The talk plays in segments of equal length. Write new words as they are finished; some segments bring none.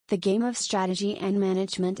The game of strategy and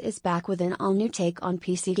management is back with an all-new take on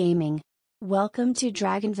PC gaming. Welcome to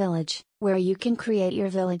Dragon Village, where you can create your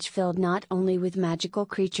village filled not only with magical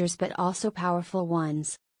creatures but also powerful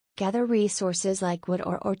ones. Gather resources like wood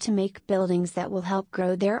or ore to make buildings that will help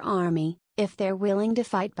grow their army, if they're willing to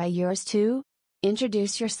fight by yours too.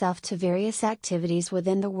 Introduce yourself to various activities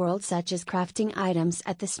within the world such as crafting items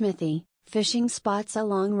at the smithy, fishing spots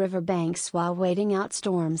along riverbanks while waiting out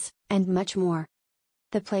storms, and much more.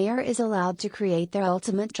 The player is allowed to create their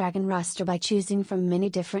ultimate dragon roster by choosing from many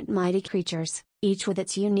different mighty creatures, each with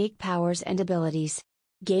its unique powers and abilities.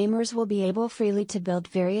 Gamers will be able freely to build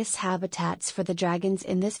various habitats for the dragons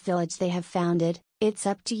in this village they have founded. It's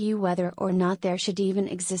up to you whether or not there should even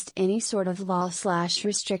exist any sort of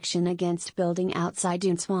law/restriction against building outside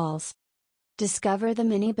Dune's walls. Discover the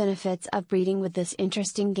many benefits of breeding with this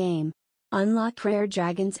interesting game. Unlock rare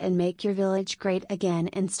dragons and make your village great again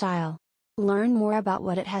in style. Learn more about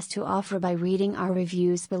what it has to offer by reading our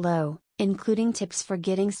reviews below, including tips for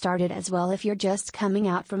getting started as well if you're just coming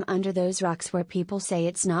out from under those rocks where people say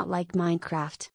it's not like Minecraft.